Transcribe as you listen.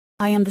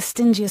I am the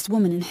stingiest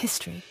woman in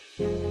history.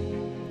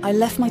 I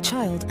left my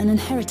child an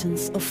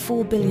inheritance of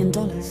 $4 billion.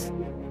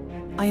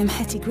 I am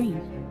Hetty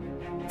Green.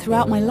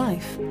 Throughout my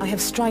life, I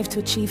have strived to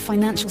achieve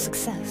financial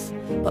success,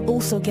 but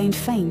also gained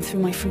fame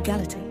through my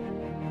frugality.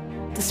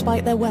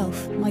 Despite their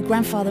wealth, my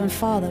grandfather and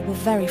father were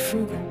very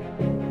frugal.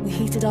 We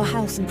heated our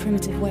house in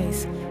primitive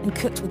ways and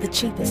cooked with the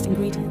cheapest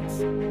ingredients.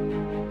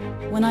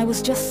 When I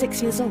was just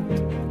 6 years old,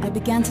 I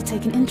began to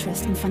take an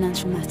interest in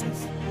financial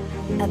matters.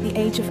 At the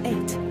age of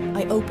 8,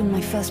 I opened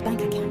my first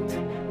bank account.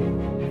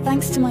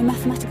 Thanks to my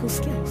mathematical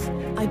skills,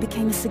 I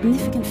became a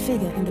significant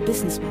figure in the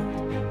business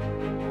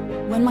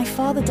world. When my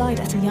father died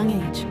at a young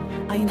age,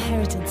 I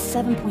inherited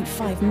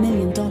 $7.5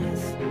 million.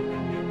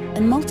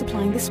 And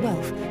multiplying this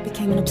wealth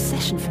became an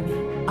obsession for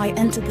me. I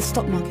entered the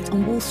stock market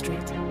on Wall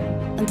Street,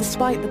 and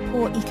despite the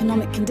poor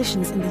economic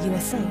conditions in the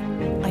USA,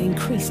 I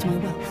increased my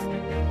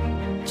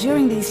wealth.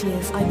 During these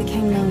years, I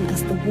became known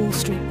as the Wall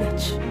Street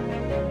Witch.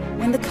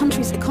 When the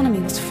country's economy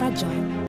was fragile,